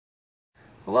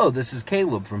Hello, this is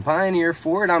Caleb from Pioneer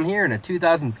Ford. I'm here in a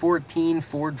 2014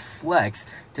 Ford Flex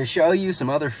to show you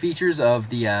some other features of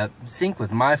the Sync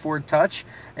with My Ford Touch.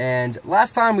 And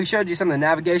last time we showed you some of the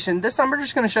navigation. This time we're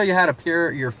just going to show you how to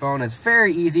pair your phone. It's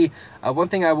very easy. One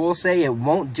thing I will say, it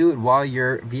won't do it while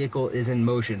your vehicle is in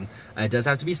motion. It does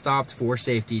have to be stopped for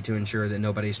safety to ensure that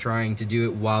nobody's trying to do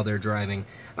it while they're driving.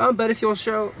 But if you'll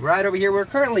show right over here, we're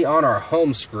currently on our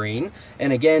home screen.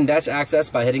 And again, that's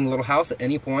accessed by hitting the little house at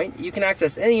any point. You can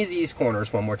access any of these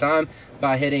corners one more time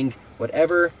by hitting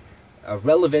whatever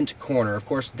relevant corner. Of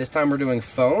course, this time we're doing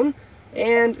phone,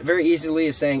 and very easily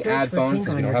is saying add phone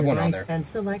because we don't have one on there. And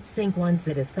select sync once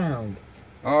it is found.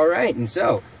 Alright, and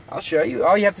so I'll show you.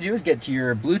 All you have to do is get to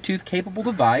your Bluetooth capable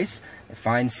device,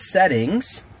 find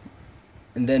settings,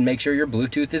 and then make sure your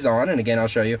Bluetooth is on. And again, I'll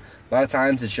show you. A lot of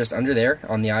times it's just under there.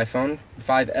 On the iPhone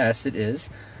 5S it is.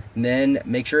 And then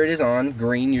make sure it is on.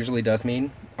 Green usually does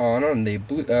mean on the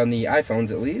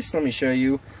iPhones at least. Let me show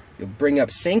you. You'll bring up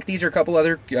sync. These are a couple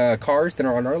other cars that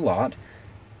are on our lot.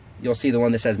 You'll see the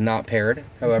one that says not paired,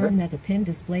 however. Confirm that the pin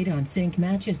displayed on sync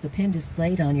matches the pin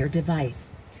displayed on your device.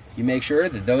 You make sure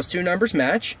that those two numbers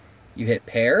match. You hit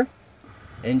pair,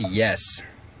 and yes.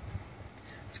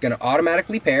 It's going to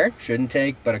automatically pair. Shouldn't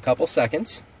take but a couple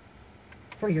seconds.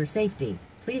 For your safety,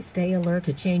 please stay alert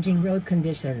to changing road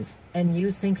conditions, and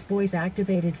use Sync's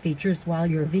voice-activated features while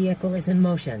your vehicle is in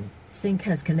motion. Sync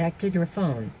has connected your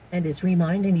phone, and is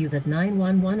reminding you that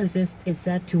 911 Assist is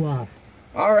set to off.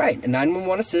 Alright,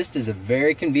 911 Assist is a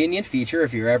very convenient feature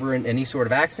if you're ever in any sort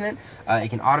of accident. It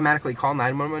can automatically call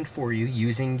 911 for you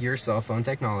using your cell phone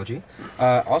technology.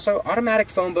 Also, automatic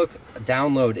phone book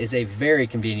download is a very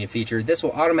convenient feature. This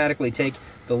will automatically take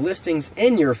the listings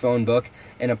in your phone book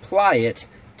and apply it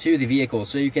to the vehicle.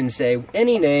 So you can say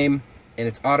any name and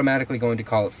it's automatically going to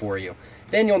call it for you.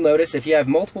 Then you'll notice if you have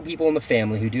multiple people in the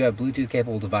family who do have Bluetooth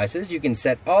capable devices, you can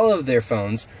set all of their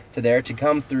phones to there to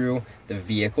come through the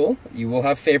vehicle. You will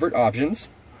have favorite options.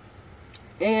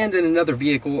 And in another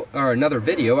vehicle or another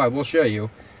video, I will show you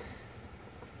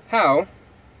how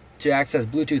to access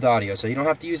Bluetooth audio, so you don't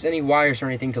have to use any wires or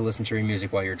anything to listen to your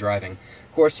music while you're driving.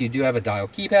 Of course, you do have a dial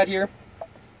keypad here.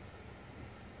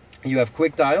 You have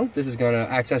quick dial. This is going to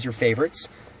access your favorites.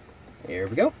 Here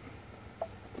we go.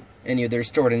 And they're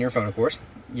stored in your phone, of course.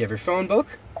 You have your phone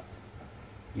book.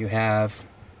 You have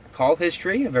call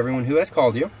history of everyone who has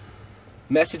called you.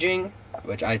 Messaging,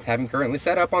 which I haven't currently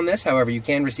set up on this. However, you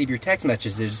can receive your text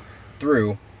messages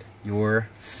through your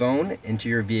phone into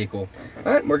your vehicle.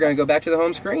 Alright, we're going to go back to the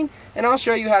home screen, and I'll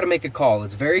show you how to make a call.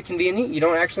 It's very convenient. You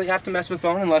don't actually have to mess with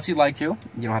phone unless you'd like to.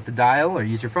 You don't have to dial or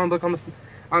use your phone book on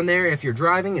there. If you're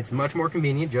driving, it's much more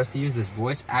convenient just to use this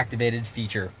voice-activated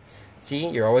feature. See,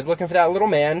 you're always looking for that little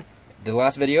man. The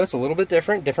last video, it's a little bit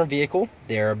different vehicle.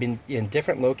 They are in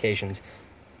different locations.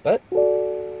 But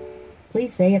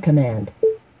please say a command.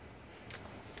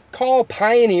 Call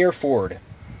Pioneer Ford.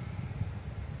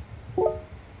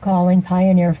 Calling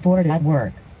Pioneer Ford at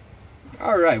work.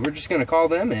 Alright, we're just going to call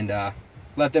them and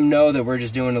let them know that we're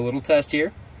just doing a little test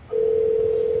here.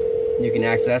 You can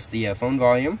access the phone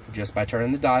volume just by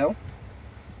turning the dial.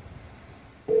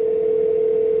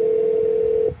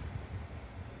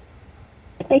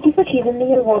 Thank you for choosing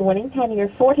the award-winning Pioneer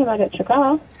Ford. How may I get your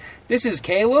call? This is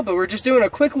Caleb, but we're just doing a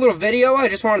quick little video. I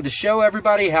just wanted to show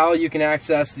everybody how you can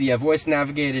access the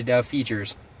voice-navigated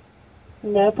features.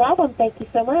 No problem. Thank you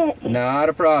so much. Not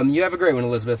a problem. You have a great one,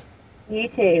 Elizabeth. You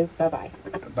too. Bye-bye.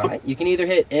 Bye. You can either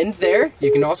hit end there.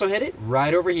 You can also hit it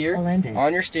right over here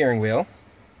on your steering wheel.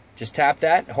 Just tap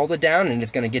that, hold it down, and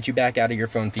it's going to get you back out of your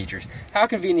phone features. How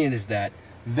convenient is that?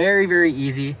 Very, very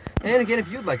easy. And again,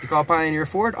 if you'd like to call Pioneer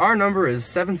Ford, our number is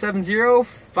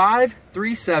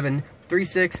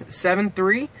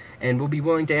 770-537-3673, and we'll be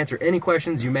willing to answer any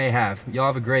questions you may have. Y'all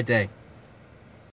have a great day.